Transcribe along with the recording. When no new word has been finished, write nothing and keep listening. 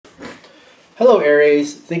Hello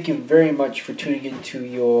Aries, thank you very much for tuning into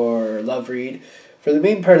your love read. For the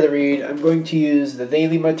main part of the read, I'm going to use the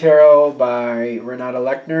Daily Tarot by Renata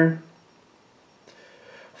Lechner.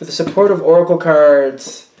 For the support of Oracle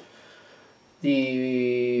cards,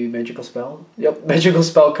 the Magical Spell? Yep, Magical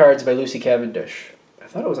Spell cards by Lucy Cavendish. I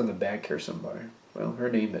thought it was on the back here somewhere. Well,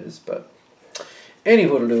 her name is, but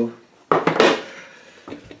anywho-to-do.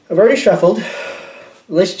 I've already shuffled.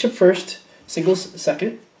 Relationship first, singles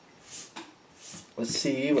second. Let's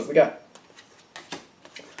see what we got.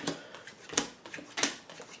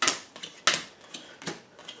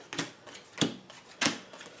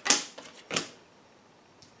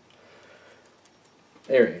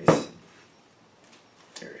 Aries.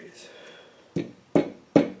 Aries. You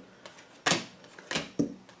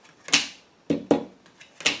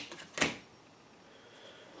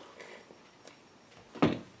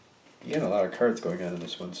got a lot of cards going on in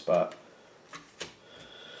this one spot.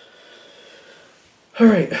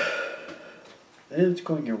 Alright, and it's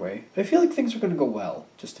going your way. I feel like things are going to go well,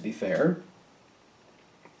 just to be fair.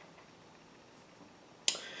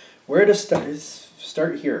 Where to start?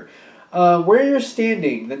 Start here. Where you're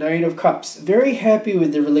standing, the Knight of Cups. Very happy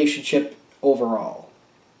with the relationship overall.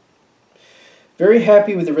 Very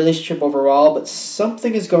happy with the relationship overall, but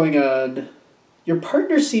something is going on. Your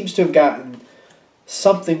partner seems to have gotten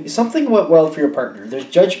something went well for your partner. There's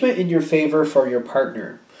judgment in your favor for your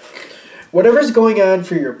partner. Whatever's going on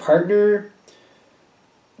for your partner,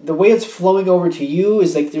 the way it's flowing over to you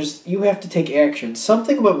is like you have to take action.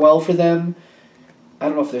 Something went well for them. I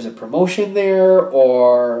don't know if there's a promotion there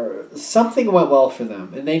or something went well for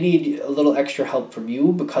them, and they need a little extra help from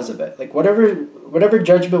you because of it. Like whatever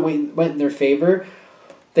judgment went in their favor,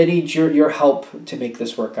 they need your help to make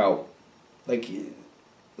this work out. Like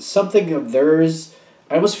something of theirs,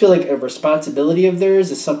 I almost feel like a responsibility of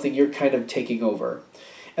theirs is something you're kind of taking over.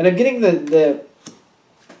 And I'm getting the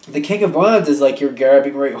King of Wands is like you're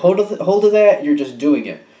grabbing right hold of that, you're just doing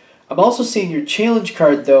it. I'm also seeing your challenge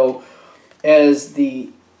card though as the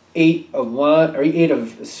Eight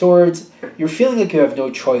of Swords. You're feeling like you have no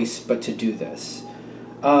choice but to do this.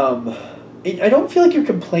 I don't feel like you're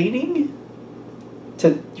complaining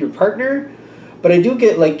to your partner, but I do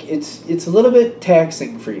get like it's a little bit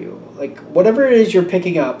taxing for you. Like whatever it is you're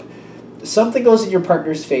picking up, something goes in your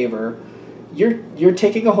partner's favor. You're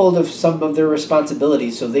taking a hold of some of their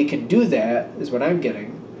responsibilities so they can do that, is what I'm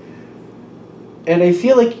getting. And I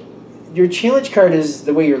feel like your challenge card is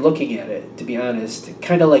the way you're looking at it, to be honest.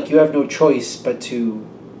 Kind of like you have no choice but to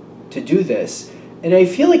do this. And I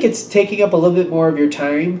feel like it's taking up a little bit more of your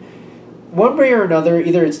time. One way or another,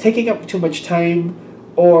 either it's taking up too much time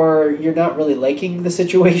or you're not really liking the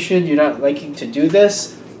situation, you're not liking to do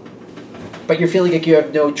this, but you're feeling like you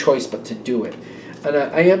have no choice but to do it. And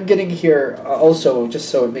I am getting here also, just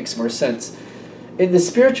so it makes more sense. In the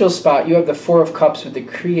spiritual spot, you have the Four of Cups with the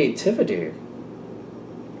creativity.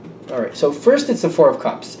 Alright, so first it's the Four of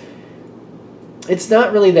Cups. It's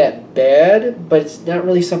not really that bad, but it's not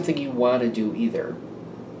really something you want to do either.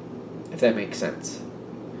 If that makes sense.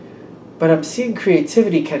 But I'm seeing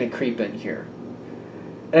creativity kind of creep in here.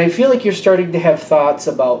 And I feel like you're starting to have thoughts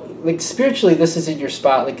about, like spiritually this is in your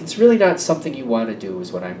spot, like it's really not something you want to do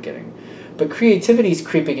is what I'm getting. But creativity is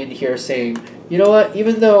creeping in here saying, you know what,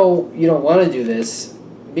 even though you don't want to do this,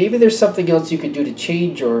 maybe there's something else you can do to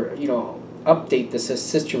change or, you know, update this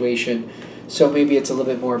situation so maybe it's a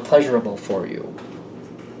little bit more pleasurable for you.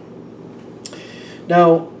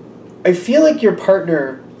 Now, I feel like your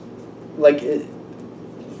partner, like,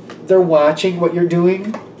 they're watching what you're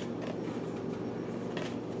doing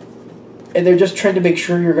and they're just trying to make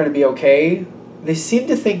sure you're going to be okay. They seem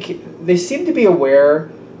to be aware.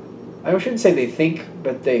 I shouldn't say they think,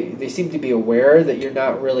 but they seem to be aware that you're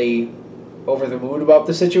not really over the moon about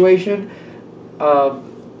the situation. And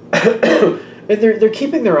they're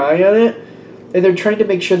keeping their eye on it, and they're trying to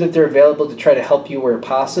make sure that they're available to try to help you where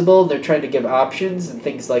possible. They're trying to give options and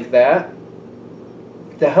things like that.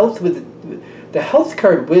 The health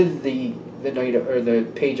card with the Knight or the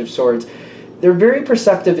Page of Swords, they're very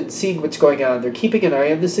perceptive in seeing what's going on. They're keeping an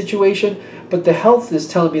eye on the situation, but the health is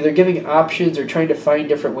telling me they're giving options or trying to find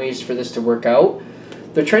different ways for this to work out.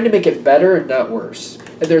 They're trying to make it better and not worse.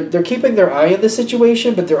 And they're keeping their eye on the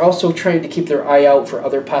situation, but they're also trying to keep their eye out for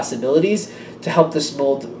other possibilities to help this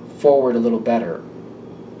mold forward a little better.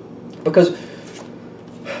 Because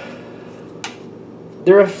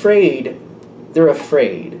they're afraid. They're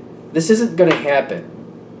afraid. This isn't going to happen.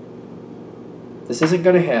 This isn't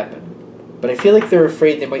going to happen. But I feel like they're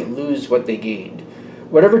afraid they might lose what they gained.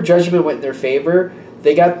 Whatever judgment went in their favor,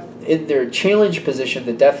 they got in their challenge position,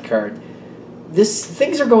 the Death card.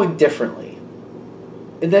 Things are going differently.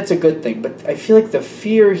 and that's a good thing. But I feel like the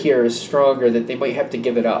fear here is stronger that they might have to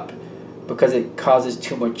give it up because it causes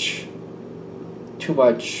too much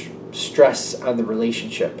stress on the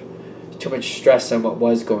relationship, too much stress on what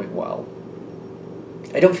was going well.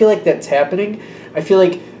 I don't feel like that's happening. I feel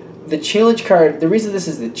like the challenge card, the reason this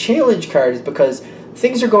is the challenge card is because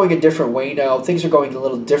things are going a different way now. Things are going a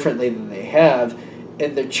little differently than they have.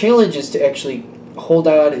 And the challenge is to actually hold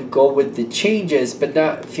on and go with the changes, but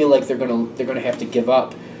not feel like they're gonna have to give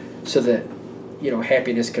up so that,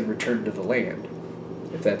 happiness can return to the land,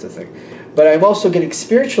 if that's a thing. But I'm also getting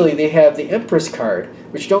spiritually, they have the Empress card,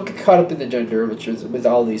 which don't get caught up in the gender, which is with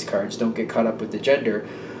all these cards, don't get caught up with the gender.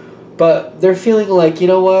 But they're feeling like, you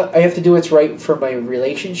know what, I have to do what's right for my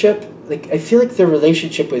relationship. Like, I feel like their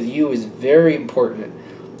relationship with you is very important.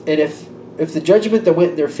 And if the judgment that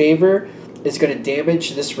went in their favor is going to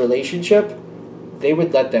damage this relationship, they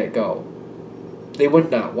would let that go. They would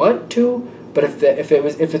not want to, but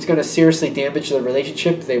if it's going to seriously damage the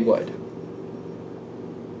relationship, they would.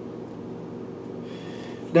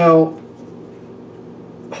 Now,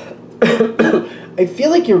 I feel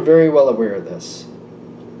like you're very well aware of this.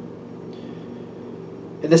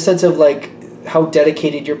 In the sense of like how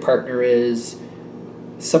dedicated your partner is,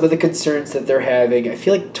 some of the concerns that they're having. I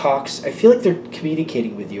feel like they're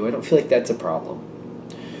communicating with you. I don't feel like that's a problem.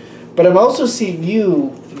 But I'm also seeing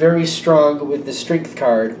you very strong with the Strength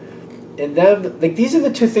card. And them, like, these are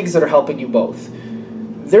the two things that are helping you both.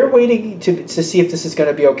 They're waiting to see if this is going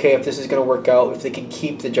to be okay, if this is going to work out, if they can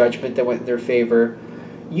keep the judgment that went in their favor.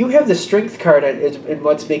 You have the Strength card in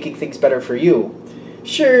what's making things better for you.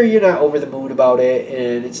 Sure, you're not over the moon about it,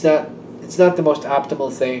 and it's not the most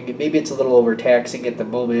optimal thing. Maybe it's a little overtaxing at the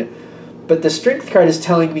moment, but the Strength card is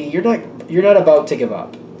telling me you're not about to give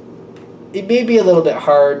up. It may be a little bit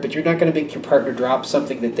hard, but you're not going to make your partner drop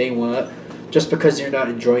something that they want just because you're not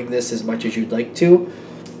enjoying this as much as you'd like to.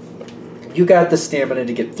 You got the stamina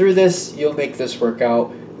to get through this. You'll make this work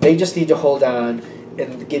out. They just need to hold on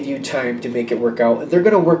and give you time to make it work out. And they're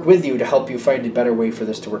going to work with you to help you find a better way for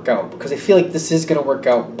this to work out, because I feel like this is going to work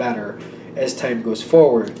out better as time goes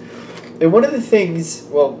forward. And one of the things,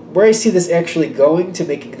 where I see this actually going to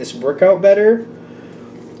making this work out better,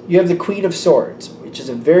 you have the Queen of Swords, which is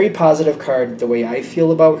a very positive card the way I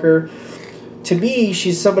feel about her. To me,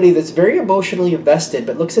 she's somebody that's very emotionally invested,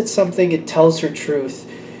 but looks at something and tells her truth,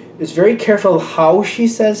 is very careful how she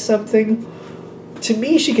says something. To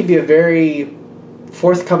me, she can be a very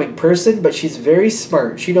forthcoming person, but she's very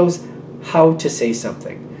smart. She knows how to say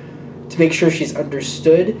something to make sure she's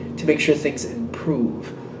understood, to make sure things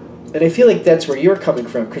improve. And I feel like that's where you're coming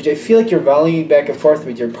from, because I feel like you're volleying back and forth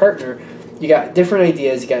with your partner. You got different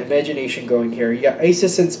ideas, you got imagination going here, you got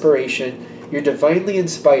Isis inspiration, you're divinely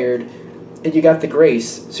inspired, and you got the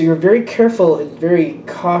grace. So you're very careful and very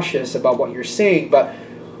cautious about what you're saying, but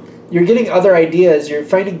you're getting other ideas, you're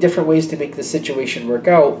finding different ways to make the situation work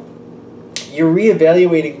out. You're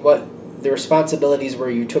reevaluating what the responsibilities were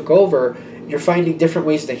you took over. You're finding different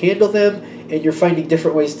ways to handle them, and you're finding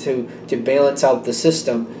different ways to balance out the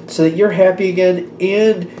system so that you're happy again.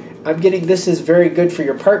 And I'm getting this is very good for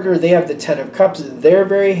your partner. They have the Ten of Cups. They're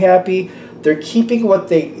very happy. They're keeping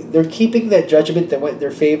that judgment that went in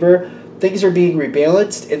their favor. Things are being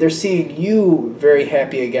rebalanced, and they're seeing you very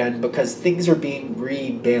happy again because things are being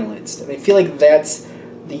rebalanced. And I feel like that's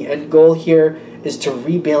the end goal here, is to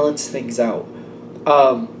rebalance things out.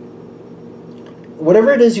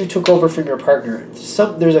 Whatever it is you took over from your partner,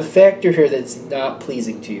 there's a factor here that's not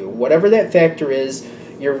pleasing to you. Whatever that factor is,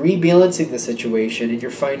 you're rebalancing the situation and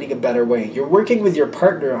you're finding a better way. You're working with your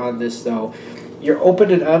partner on this, though. You're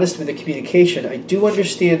open and honest with the communication. I do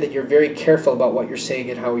understand that you're very careful about what you're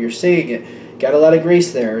saying and how you're saying it. Got a lot of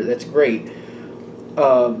grace there. That's great.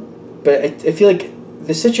 But I feel like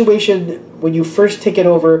the situation when you first take it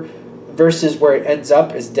over versus where it ends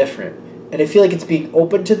up is different. And I feel like it's being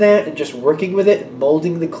open to that and just working with it and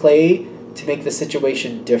molding the clay to make the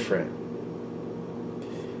situation different.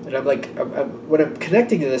 And I'm like, when I'm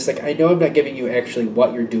connecting to this, like, I know I'm not giving you actually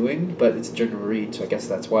what you're doing, but it's a general read, so I guess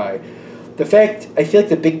that's why. I feel like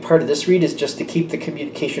the big part of this read is just to keep the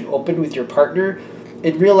communication open with your partner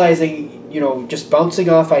and realizing, just bouncing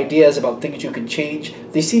off ideas about things you can change.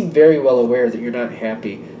 They seem very well aware that you're not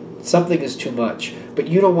happy. Something is too much, but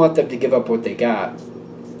you don't want them to give up what they got.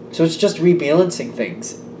 So it's just rebalancing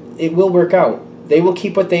things. It will work out. They will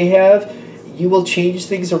keep what they have. You will change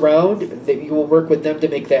things around. That you will work with them to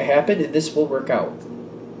make that happen, and this will work out.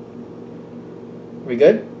 We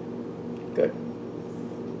good? Good.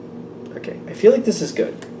 Okay, I feel like this is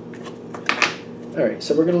good. Alright,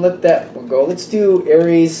 so we're going to let that one go. Let's do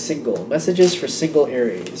Aries single. Messages for single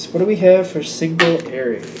Aries. What do we have for single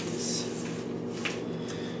Aries?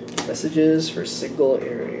 Messages for single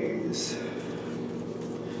Aries.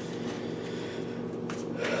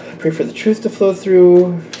 I pray for the truth to flow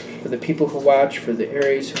through, for the people who watch, for the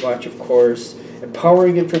Aries who watch, of course.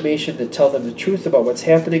 Empowering information to tell them the truth about what's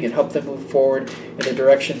happening and help them move forward in the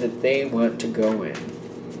direction that they want to go in.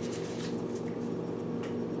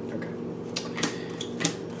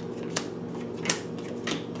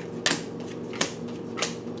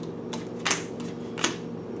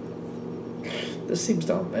 This seems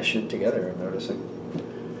to all mesh in together, I'm noticing.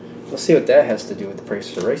 We'll see what that has to do with the price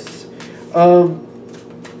of the rice.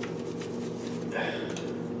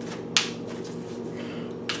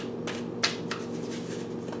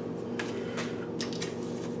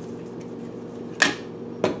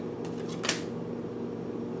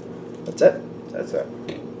 That's it. That's it.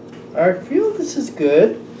 I feel this is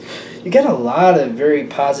good. You get a lot of very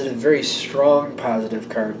positive, very strong positive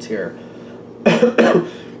cards here.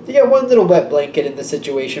 You get one little wet blanket in the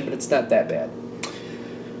situation, but it's not that bad.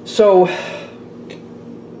 So,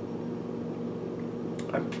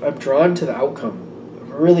 I'm drawn to the outcome.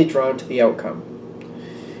 I'm really drawn to the outcome.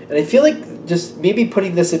 And I feel like just maybe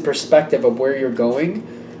putting this in perspective of where you're going,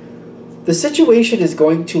 the situation is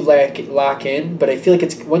going to lock in, but I feel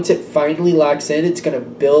like once it finally locks in, it's going to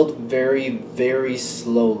build very, very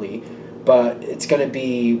slowly. But it's going to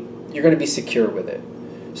be, you're going to be secure with it.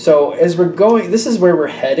 So as we're going, this is where we're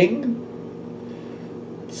heading.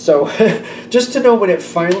 So just to know when it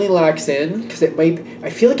finally locks in, because I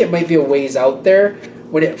feel like it might be a ways out there.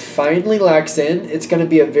 When it finally locks in, it's going to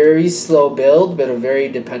be a very slow build, but a very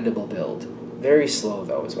dependable build. Very slow,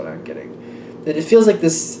 though, is what I'm getting. And it feels like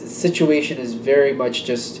this situation is very much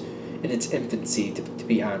just in its infancy, to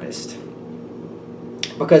be honest.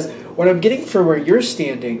 Because what I'm getting for where you're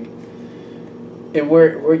standing and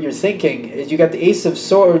where you're thinking is you got the Ace of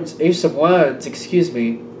Swords, Ace of Wands, excuse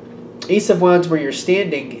me, Ace of Wands where you're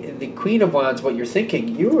standing, and the Queen of Wands what you're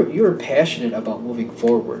thinking. You're passionate about moving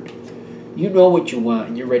forward. You know what you want,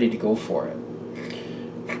 and you're ready to go for it.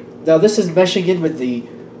 Now this is meshing in with the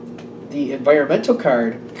environmental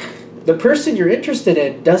card. The person you're interested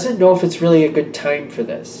in doesn't know if it's really a good time for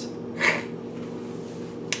this.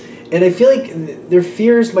 And I feel like their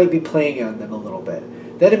fears might be playing on them a little bit.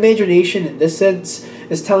 That imagination, in this sense,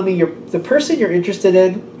 is telling me the person you're interested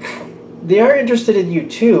in, they are interested in you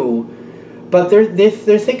too, but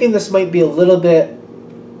they're thinking this might be a little bit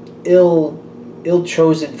ill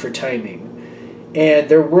chosen for timing, and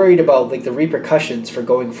they're worried about like the repercussions for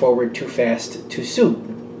going forward too fast, too soon.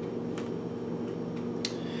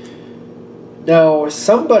 Now,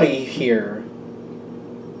 somebody here,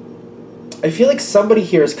 I feel like somebody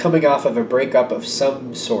here is coming off of a breakup of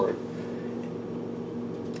some sort.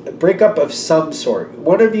 A breakup of some sort.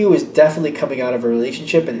 One of you is definitely coming out of a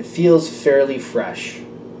relationship and it feels fairly fresh.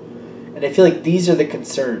 And I feel like these are the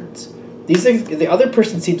concerns. The other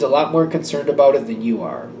person seems a lot more concerned about it than you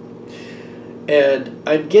are. And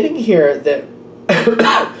I'm getting here that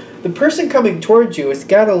the person coming towards you has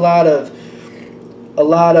got a lot of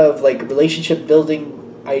like relationship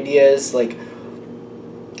building ideas. Like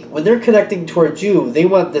when they're connecting towards you, they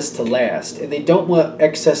want this to last, and they don't want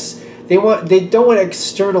excess. They don't want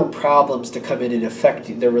external problems to come in and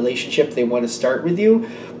affect their relationship they want to start with you,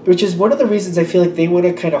 which is one of the reasons I feel like they want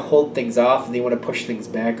to kind of hold things off and they want to push things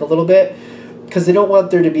back a little bit, because they don't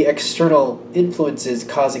want there to be external influences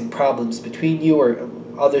causing problems between you or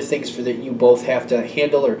other things for that you both have to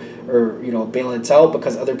handle or you know, balance out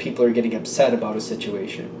because other people are getting upset about a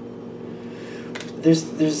situation.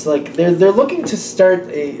 There's like they're looking to start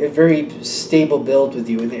a very stable build with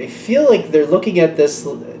you, and I feel like they're looking at this.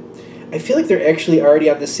 I feel like they're actually already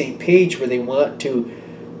on the same page where they want to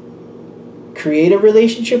create a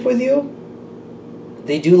relationship with you.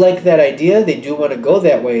 They do like that idea. They do want to go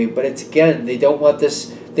that way, but it's, again, they don't want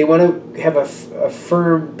this. They want to have a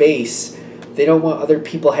firm base. They don't want other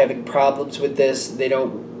people having problems with this.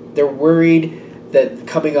 They're worried that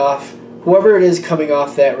coming off, whoever it is coming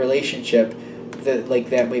off that relationship, that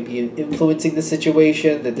might be influencing the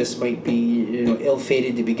situation, that this might be, you know,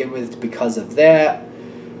 ill-fated to begin with because of that.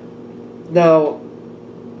 Now,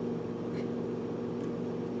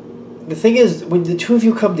 the thing is, when the two of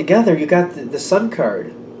you come together, you got the Sun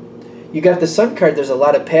card. You got the Sun card. There's a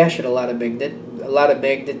lot of passion, a lot of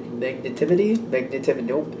magnetivity.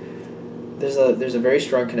 Nope. There's a very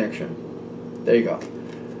strong connection. There you go.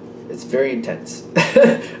 It's very intense.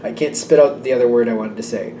 I can't spit out the other word I wanted to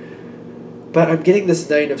say. But I'm getting this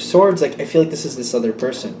Nine of Swords. Like, I feel like this is this other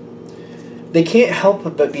person. They can't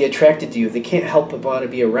help but be attracted to you. They can't help but want to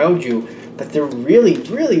be around you. But they're really,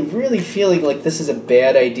 really, really feeling like this is a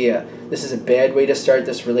bad idea. This is a bad way to start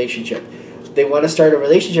this relationship. They want to start a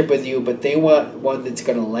relationship with you, but they want one that's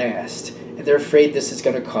going to last. And they're afraid this is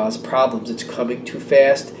going to cause problems. It's coming too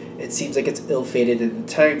fast. It seems like it's ill-fated in the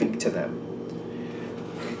timing to them.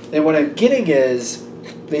 And what I'm getting is,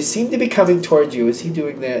 they seem to be coming towards you. Is he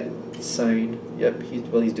doing that sign? Yep,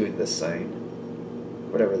 he's doing this sign.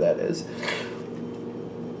 Whatever that is.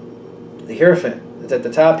 The Hierophant. It's at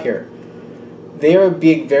the top here. They are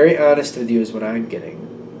being very honest with you is what I'm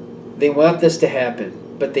getting. They want this to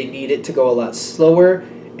happen, but they need it to go a lot slower,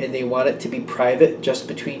 and they want it to be private just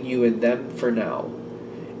between you and them for now.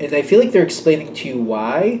 And I feel like they're explaining to you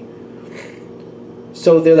why.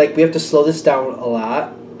 So they're like, we have to slow this down a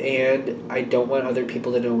lot, and I don't want other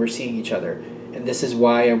people to know we're seeing each other. And this is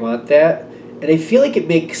why I want that. And I feel like it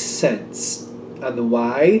makes sense on the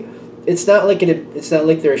why. It's not like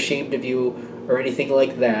they're ashamed of you or anything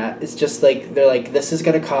like that. It's just like they're like, this is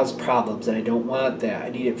going to cause problems, and I don't want that. I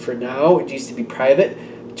need it for now. It needs to be private,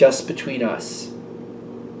 just between us.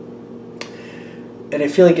 And I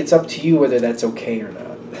feel like it's up to you whether that's okay or not.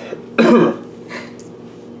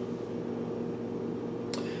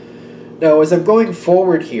 Now, as I'm going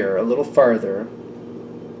forward here a little farther,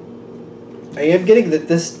 I am getting that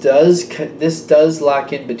this does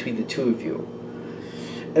lock in between the two of you.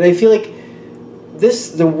 And I feel like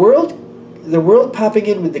the world popping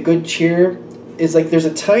in with the good cheer is like there's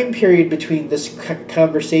a time period between this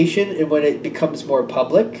conversation and when it becomes more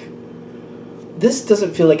public. This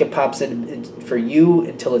doesn't feel like it pops in for you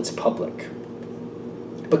until it's public.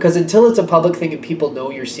 Because until it's a public thing and people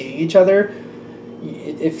know you're seeing each other,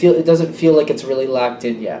 it doesn't feel like it's really locked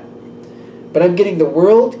in yet. But I'm getting the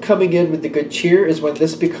world coming in with the good cheer is when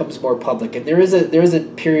this becomes more public, and there is a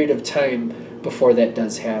period of time before that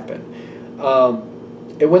does happen.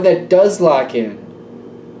 And when that does lock in,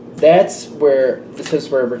 this is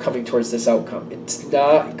where we're coming towards this outcome. It's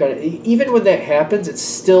not gonna, even when that happens, it's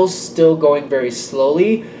still going very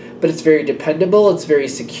slowly, but it's very dependable. It's very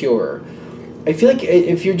secure. I feel like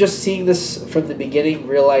if you're just seeing this from the beginning,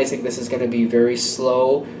 realizing this is going to be very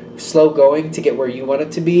slow going to get where you want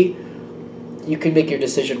it to be, you can make your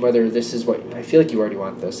decision whether this is what... I feel like you already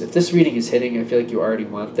want this. If this reading is hitting, I feel like you already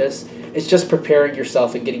want this. It's just preparing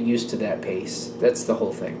yourself and getting used to that pace. That's the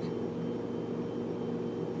whole thing.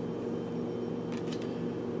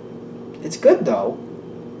 It's good, though.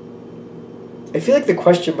 I feel like the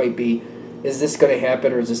question might be, is this going to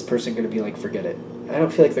happen, or is this person going to be like, forget it? I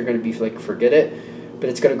don't feel like they're going to be like, forget it, but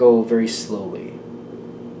it's going to go very slowly.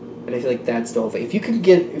 And I feel like that's the whole thing. If you can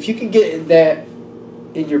get that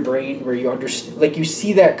in your brain where you understand, like you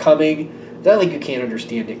see that coming, not like you can't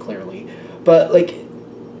understand it clearly, but like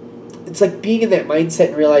it's like being in that mindset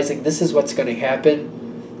and realizing this is what's going to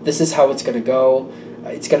happen, this is how it's going to go.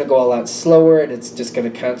 It's going to go a lot slower, and it's just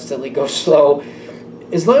going to constantly go slow.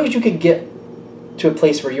 As long as you can get to a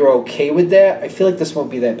place where you're okay with that, I feel like this won't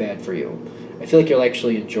be that bad for you. I feel like you'll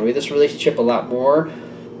actually enjoy this relationship a lot more.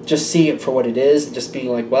 Just seeing it for what it is, and just being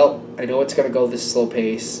like, well, I know it's going to go this slow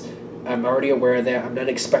pace. I'm already aware of that. I'm not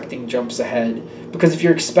expecting jumps ahead. Because if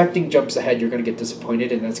you're expecting jumps ahead, you're going to get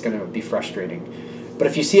disappointed, and that's going to be frustrating. But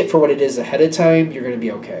if you see it for what it is ahead of time, you're going to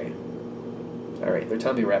be okay. All right, they're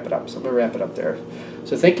telling me to wrap it up, so I'm going to wrap it up there.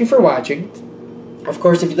 So thank you for watching. Of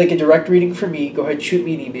course, if you'd like a direct reading from me, go ahead and shoot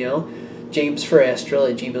me an email,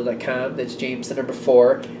 jamesforastral@gmail.com. That's James, the number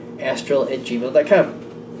 4,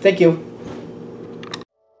 astral@gmail.com. Thank you.